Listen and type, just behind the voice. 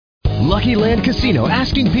Lucky Land Casino,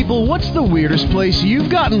 asking people, what's the weirdest place you've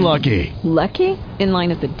gotten lucky? Lucky? In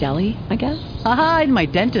line at the deli, I guess? Aha, in my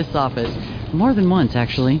dentist's office. More than once,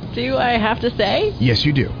 actually. Do I have to say? Yes,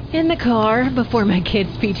 you do. In the car before my kids'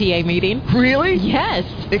 PTA meeting. Really? Yes.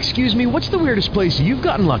 Excuse me, what's the weirdest place you've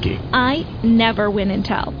gotten lucky? I never win and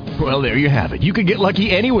tell. Well, there you have it. You can get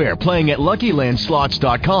lucky anywhere, playing at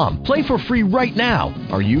LuckyLandSlots.com. Play for free right now.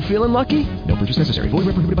 Are you feeling lucky? No purchase necessary. Void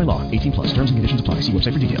where prohibited by law. 18 plus. Terms and conditions apply. See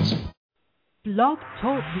website for details. Blog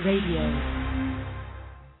Talk Radio.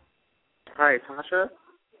 Hi, Tasha.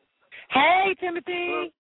 Hey,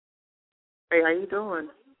 Timothy. Hey, how you doing?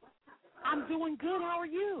 I'm doing good. How are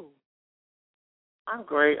you? I'm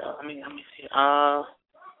great. Let me see. It sounds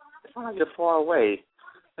like you're far away.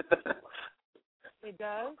 It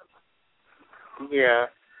does? Yeah.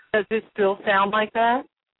 Does it still sound like that?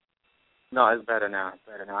 No, it's better now. It's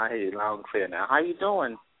better now. I hear you loud and clear now. How you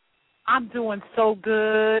doing? I'm doing so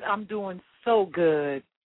good.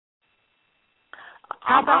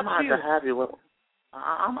 How about I'm you? to have you.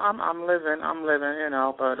 I'm living, you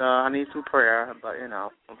know, but I need some prayer, but you know,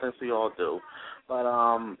 I think we all do. But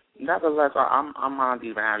nevertheless, I'm honored to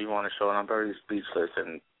even have you on the show, and I'm very speechless.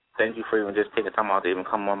 And thank you for even just taking time out to even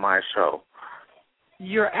come on my show.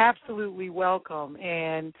 You're absolutely welcome,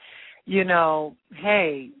 and you know,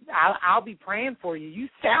 hey, I'll be praying for you. You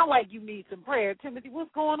sound like you need some prayer, Timothy. What's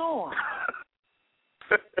going on?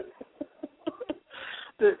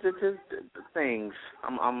 The things.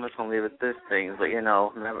 I'm just gonna leave it this things, but you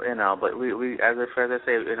know, but we as a friend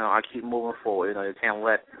say, you know, I keep moving forward. You know, you can't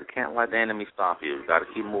let the enemy stop you. You got to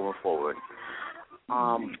keep moving forward.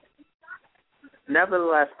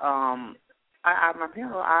 Nevertheless, I've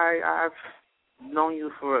known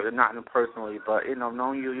you for not personally, but you know,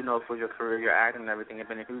 known you, you know, for your career, your acting and everything. I've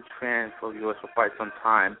been a huge fan of yours for quite some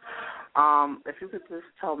time. If you could just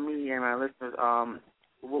tell me and my listeners,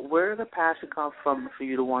 where did the passion come from for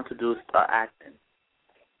you to want to do acting?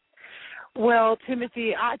 Well,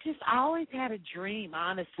 Timothy, I always had a dream,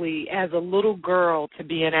 honestly, as a little girl to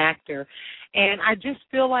be an actor. And I just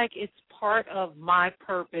feel like it's part of my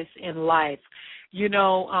purpose in life. You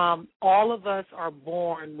know, all of us are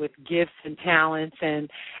born with gifts and talents, and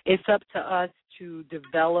it's up to us to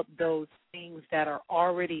develop those things that are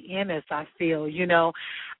already in us, I feel, you know.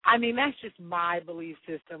 I mean, that's just my belief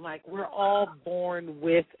system. Like, we're all born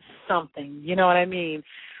with something, you know what I mean?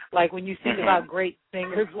 Like, when you think about great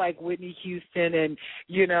singers like Whitney Houston and,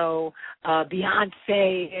 you know,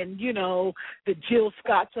 Beyonce and, you know, the Jill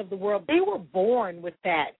Scotts of the world, they were born with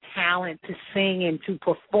that talent to sing and to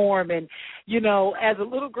perform. And, you know, as a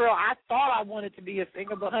little girl, I thought I wanted to be a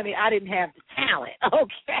singer, but, honey, I didn't have the talent,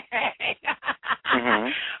 okay?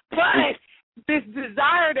 But this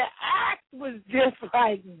desire to act was just,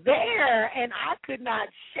 like, there, and I could not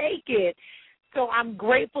shake it. So I'm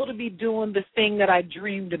grateful to be doing the thing that I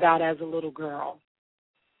dreamed about as a little girl.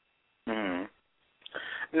 No,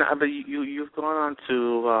 but you've gone on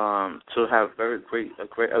to have a very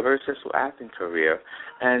successful acting career,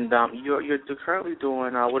 and you're currently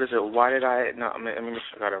doing what is it? Why did I? No, let me make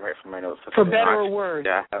sure I got it right from my notes. For better or worse.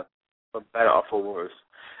 Yeah, for better or for worse.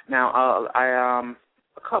 Now, a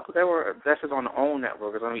couple that's just on the OWN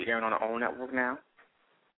network. It's going to be airing on the OWN network now.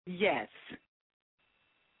 Yes.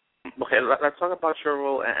 Okay, let's talk about your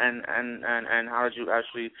role and how did you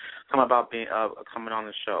actually come about being coming on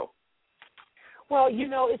the show? Well, you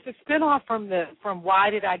know, it's a spinoff from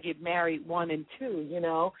Why Did I Get Married 1 and 2, you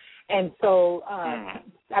know, and so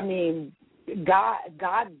I mean, God,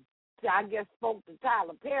 I guess spoke to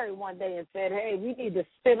Tyler Perry one day and said, hey, we need to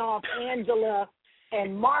spin off Angela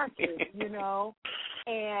and Marcus, you know.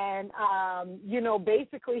 And, you know,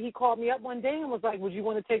 basically he called me up one day and was like, would you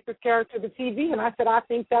want to take this character to TV? And I said, I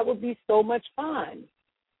think that would be so much fun.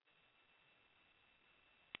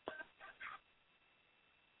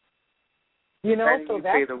 You know, so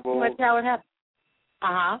that's pretty much how it happened.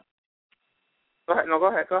 Uh-huh. Go ahead. No, go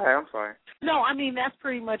ahead. I'm sorry. No, I mean, that's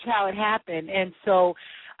pretty much how it happened. And so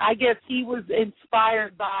I guess he was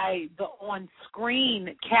inspired by the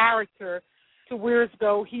on-screen character to where as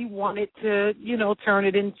though he wanted to, you know, turn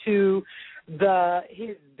it into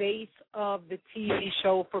his base of the TV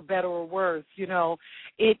show For Better or Worse. You know,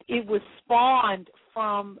 it was spawned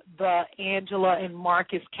from the Angela and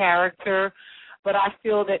Marcus character, but I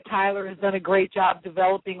feel that Tyler has done a great job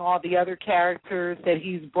developing all the other characters that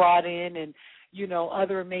he's brought in and, you know,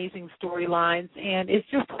 other amazing storylines, and it's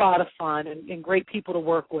just a lot of fun and great people to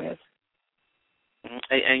work with.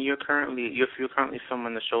 And you're currently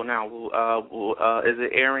filming the show now. Is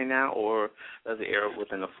it airing now, or does it air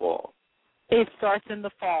within the fall? It starts in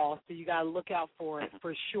the fall, so you got to look out for it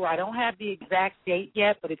for sure. I don't have the exact date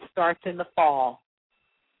yet, but it starts in the fall.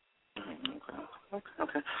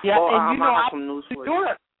 Okay. Yeah, well, and you know, I have some news for you.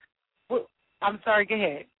 Well, I'm sorry, go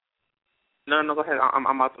ahead. No, go ahead. I'm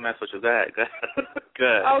about to mess with you. Go ahead. Good.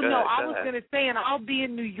 Oh, no, I was going to say, and I'll be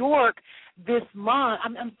in New York this month,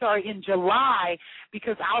 I'm sorry, in July,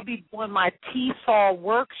 because I'll be doing my TESOL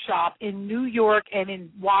workshop in New York and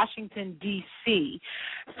in Washington, D.C.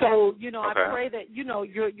 So, you know, I pray that, you know,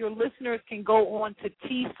 your listeners can go on to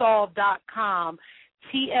TESOL.com,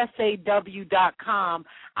 TSAW.com.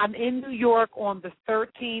 I'm in New York on the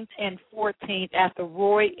 13th and 14th at the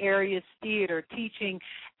Roy Arias Theater teaching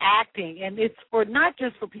acting, and it's for not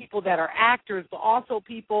just for people that are actors, but also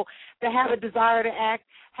people that have a desire to act,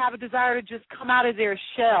 have a desire to just come out of their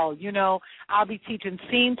shell. You know, I'll be teaching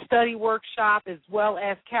scene study workshop as well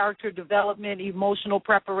as character development, emotional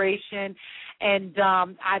preparation, and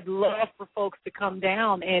I'd love for folks to come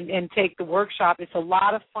down and take the workshop. It's a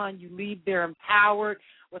lot of fun. You leave there empowered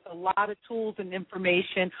with a lot of tools and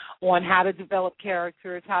information on how to develop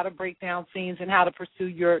characters, how to break down scenes, and how to pursue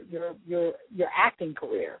your acting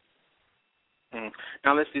career.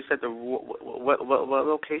 Now, let's see, you said what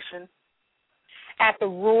location? At the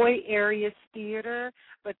Roy Arias Theater,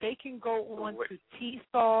 but they can go on to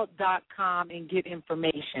TESOL.com and get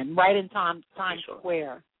information right in Times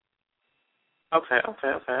Square. Okay.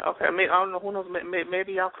 I mean, I don't know. Who knows?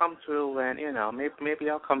 Maybe I'll come through and maybe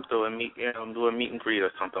I'll come through and meet, do a meet and greet or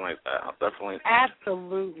something like that. I'll definitely.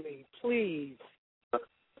 Absolutely, please.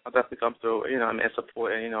 I'll definitely come through, and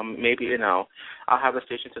support, and maybe I'll have a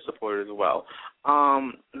station to support it as well.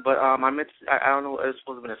 But I don't know. It's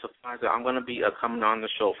supposed to be a surprise that I'm going to be coming on the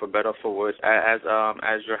show for better or for worse as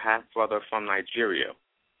your half brother from Nigeria.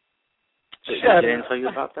 So I didn't tell you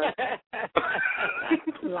about that?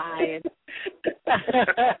 Lying.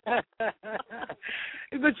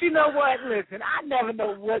 But you know what? Listen, I never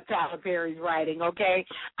know what Tyler Perry's writing, okay?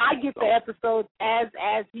 I get the episodes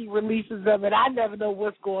as he releases them, and I never know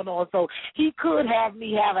what's going on. So he could have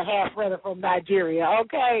me have a half-brother from Nigeria,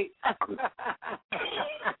 okay?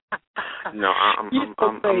 No, I'm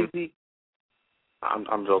crazy.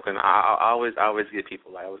 I'm joking. I always get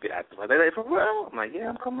people I always get asked like, "They for real?" I'm like, "Yeah,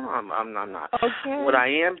 I'm coming on." I'm not. Okay. What I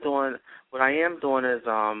am doing is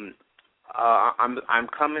I'm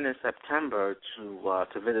coming in September to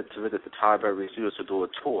visit the Tyler Perry Studios to do a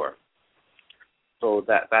tour. So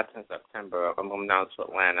that's in September. I'm going down to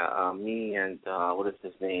Atlanta. Me and what is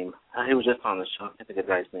his name? He was just on the show. I can't think of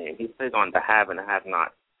the guy's name. He plays on The Have and the Have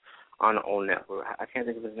Not on the old network. I can't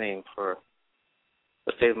think of his name for.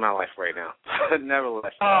 It saved my life right now.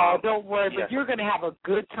 Nevertheless. Oh, don't worry, but you're going to have a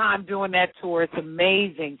good time doing that tour. It's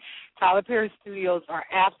amazing. Tyler Perry Studios are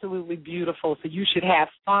absolutely beautiful, so you should have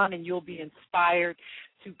fun and you'll be inspired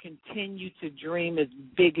to continue to dream as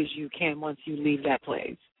big as you can once you leave that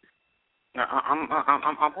place. I'm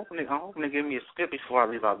hoping to give me a skip before I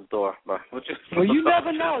leave out the door. But well, you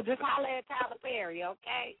never know. Just holler at Tyler Perry,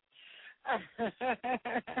 okay?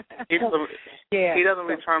 He doesn't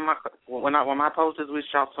return my when my posters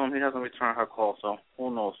reach out to him. He doesn't return her call, so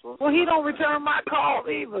who knows? Well, he don't return my call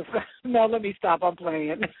either. No, let me stop. I'm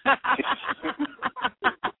playing.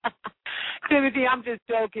 Timothy, I'm just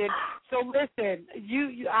joking. So listen,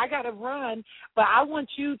 I got to run, but I want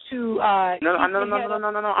you to. No. I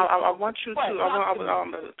want you to. I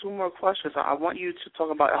want 2 more questions. I want you to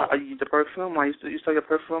talk about the perfume line. You saw your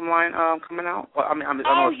perfume line coming out. Well, I don't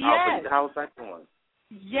know yes. How's that going?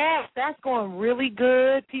 Yes, that's going really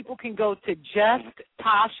good. People can go to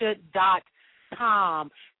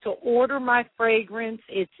justtasha.com to order my fragrance.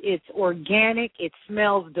 It's organic. It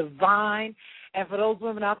smells divine. And for those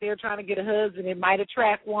women out there trying to get a husband, it might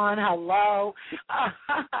attract one. Hello.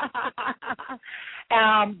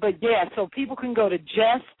 But, yeah, so people can go to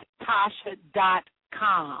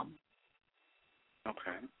justtasha.com.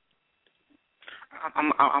 Okay.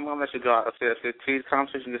 I'm gonna let you go. The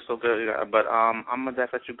conversation gets so good, but I'm gonna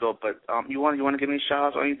let you go. But you want to give me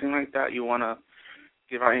shout-outs or anything like that? You want to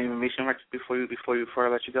give out any information right before I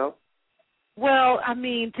let you go? Well, I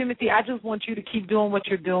mean, Timothy, I just want you to keep doing what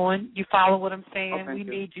you're doing. You follow what I'm saying? Oh, we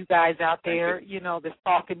need you guys out there, that's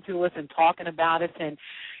talking to us and talking about us and,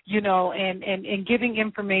 and giving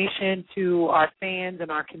information to our fans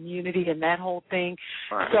and our community and that whole thing.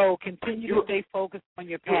 Right. So continue to stay focused on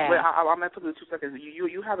your path. Wait, I'm going to put 2 seconds.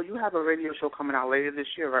 You have a radio show coming out later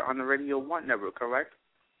this year, right, on the Radio 1 network, correct?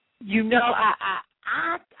 I'm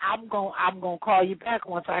gonna call you back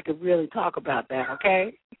once I could really talk about that,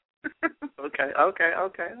 okay? Okay. All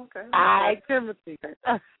right, Timothy.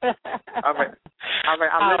 All right. I'm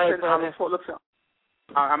gonna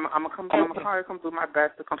come do my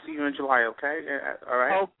best to come see you in July. Okay. All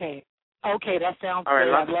right. Okay. That sounds all right,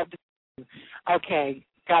 good. I'd love to. Okay.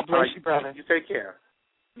 God bless you, brother. You take care.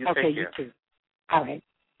 You too. All right.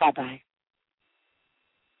 Bye-bye.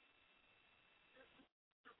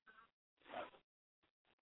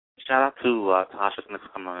 Shout out to Tasha Smith for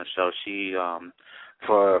coming on the show. She,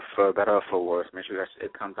 for better or for worse, make sure you guys,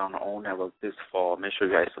 it comes on her own network this fall. Make sure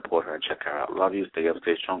you guys support her and check her out. Love you. Stay up,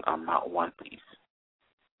 stay strong. I'm out. One, peace.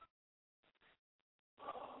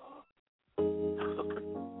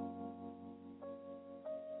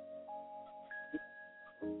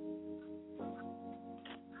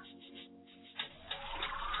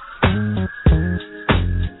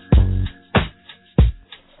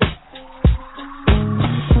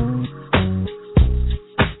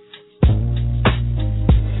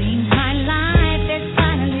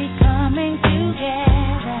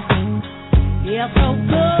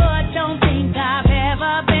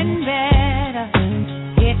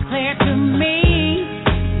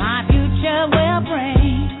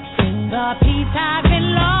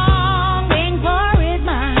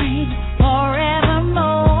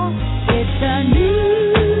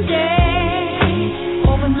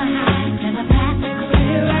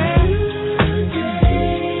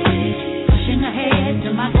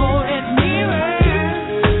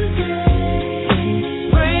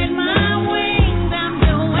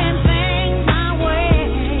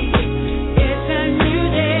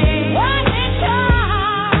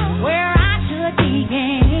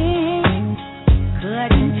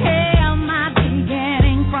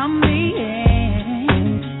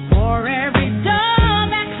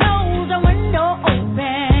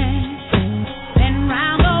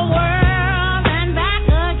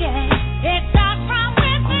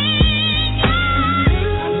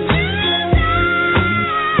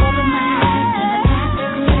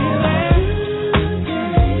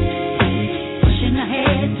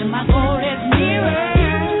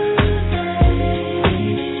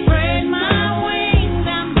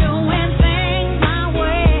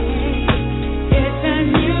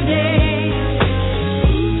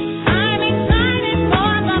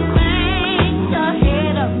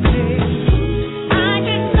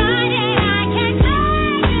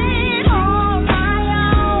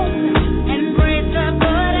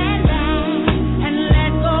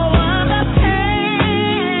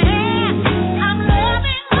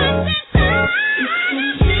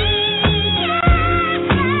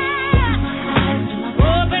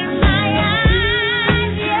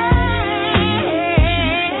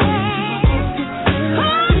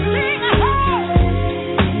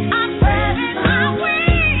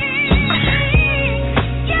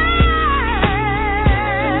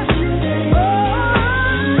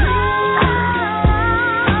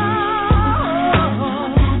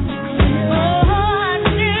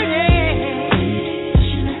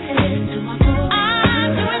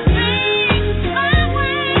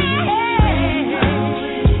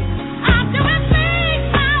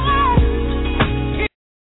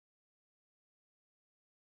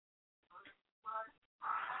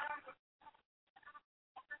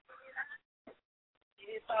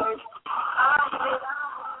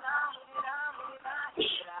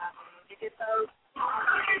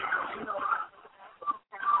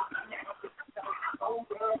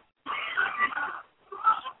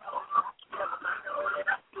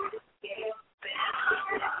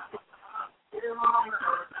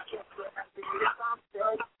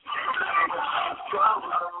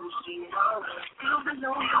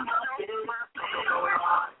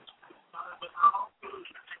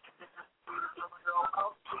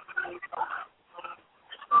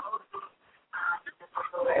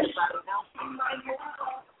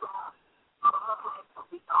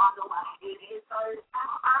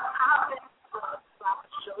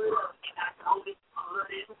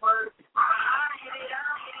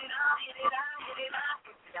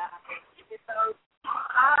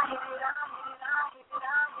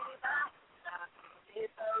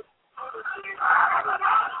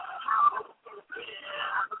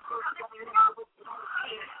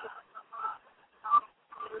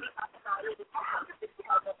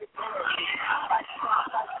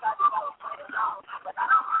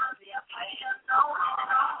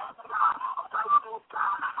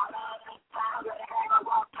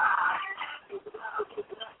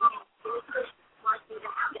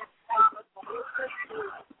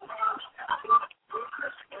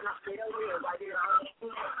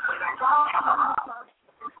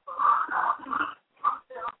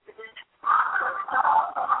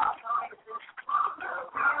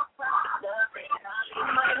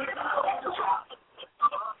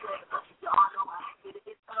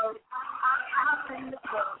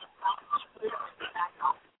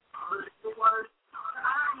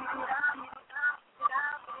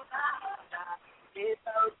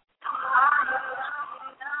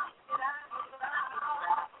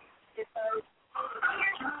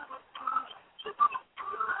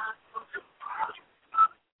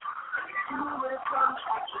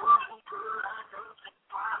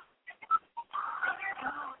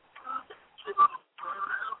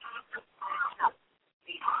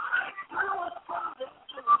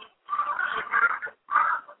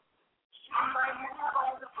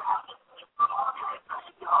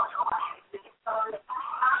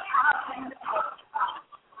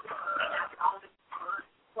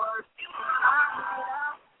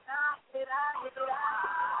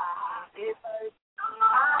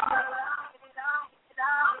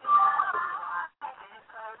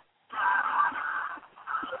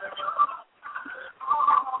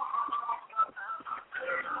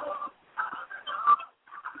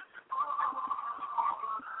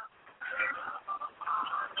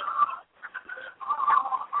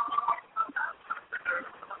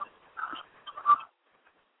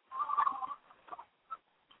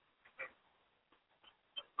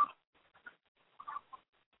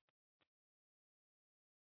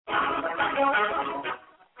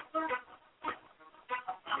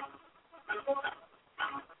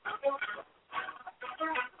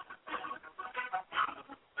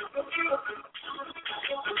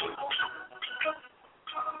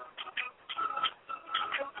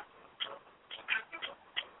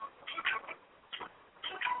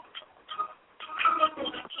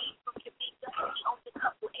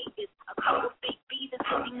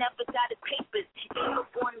 he never got his papers. They were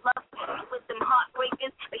born love with them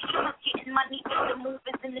heartbreakers. But he was getting money with the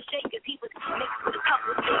movers and the shakers. He was mixed with a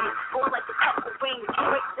couple things, or like a couple rings,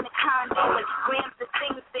 bricks in a condo, and grams of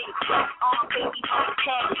things. Baby,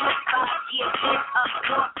 tag, 5 years, up,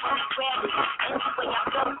 north, we grab it. Anyway, I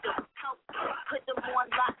felt them, put them on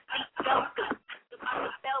lock, seat, welcome.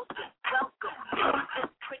 Welcome.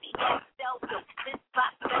 This pretty ass welcome. This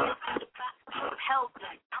box better than the box held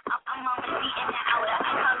them. I'm on the beat and the hour. I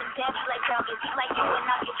call him daddy like Velvet. He like it when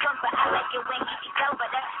I get drunk, but I like it when he gets over.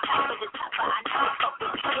 That's the top of the top, but I know it's open.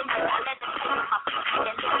 I let them take my feet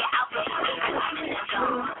and then get out there. And then go.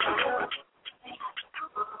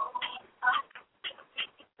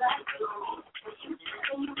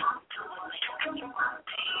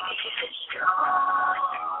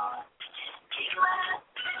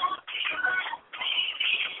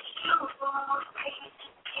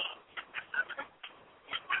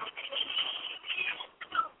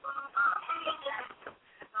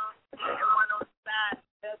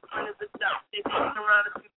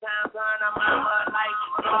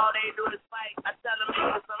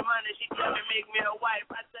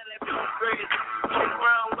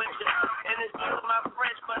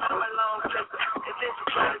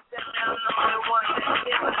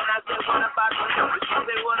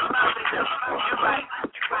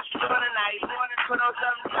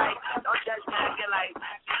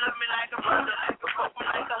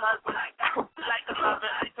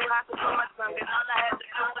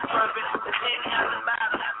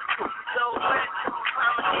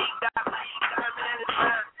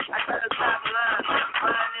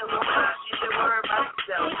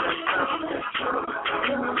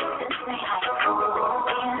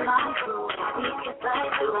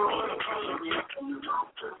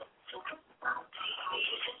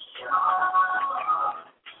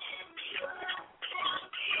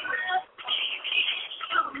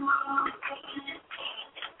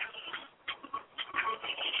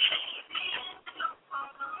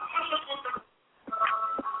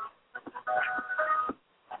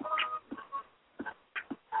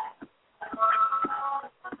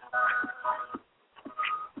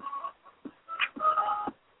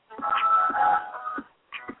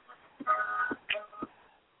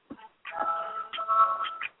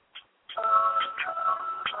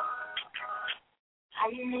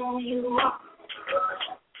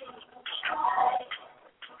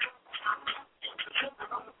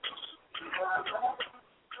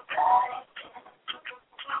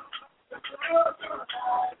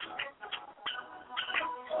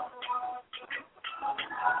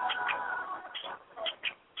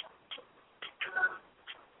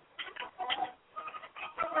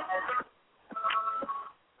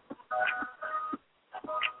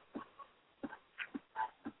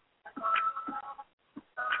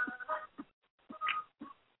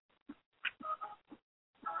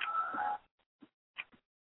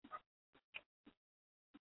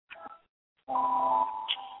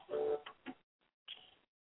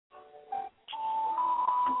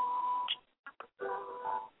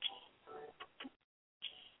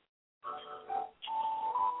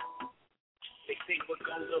 What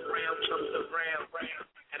goes around comes around,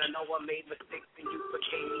 and I know I made mistakes and you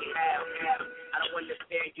forgave me half. I don't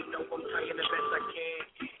understand, you know I'm trying the best I can.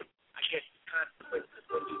 I guess the consequences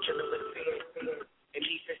when you chillin' with fear, and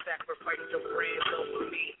need to sacrifice your friends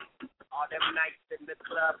over me. All them nights in the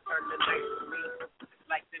club turn the night for me. It's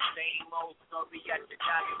like the same old story at the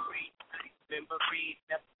Jolly Free. Memories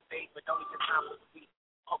never fade, but only the time was sweet.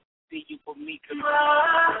 Hope to see you for me, cause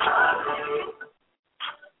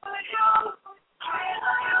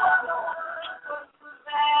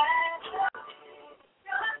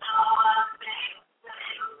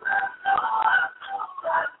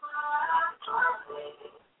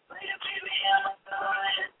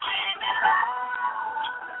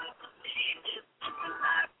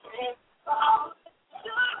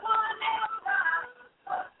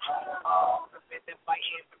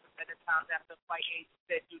after fighting,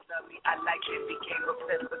 said you love me, I like it, became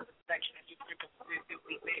obsessed with the section, and you tripping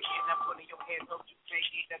specifically, baby, and I'm putting your hands on you,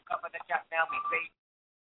 JD, to cover the job, now me, baby.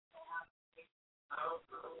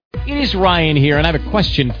 It is Ryan here, and I have a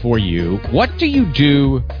question for you. What do you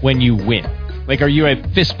do when you win? Like, are you a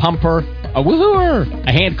fist pumper, a woohooer,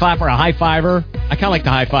 a hand clapper, a high fiver? I kind of like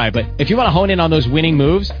the high five, but if you want to hone in on those winning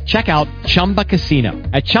moves, check out Chumba Casino.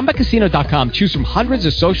 At ChumbaCasino.com, choose from hundreds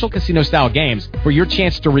of social casino-style games for your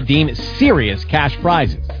chance to redeem serious cash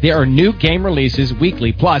prizes. There are new game releases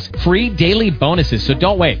weekly, plus free daily bonuses, so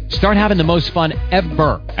don't wait. Start having the most fun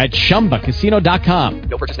ever at ChumbaCasino.com.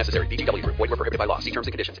 No purchase necessary. VGW Group. Void where prohibited by law. See terms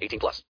and conditions. 18+.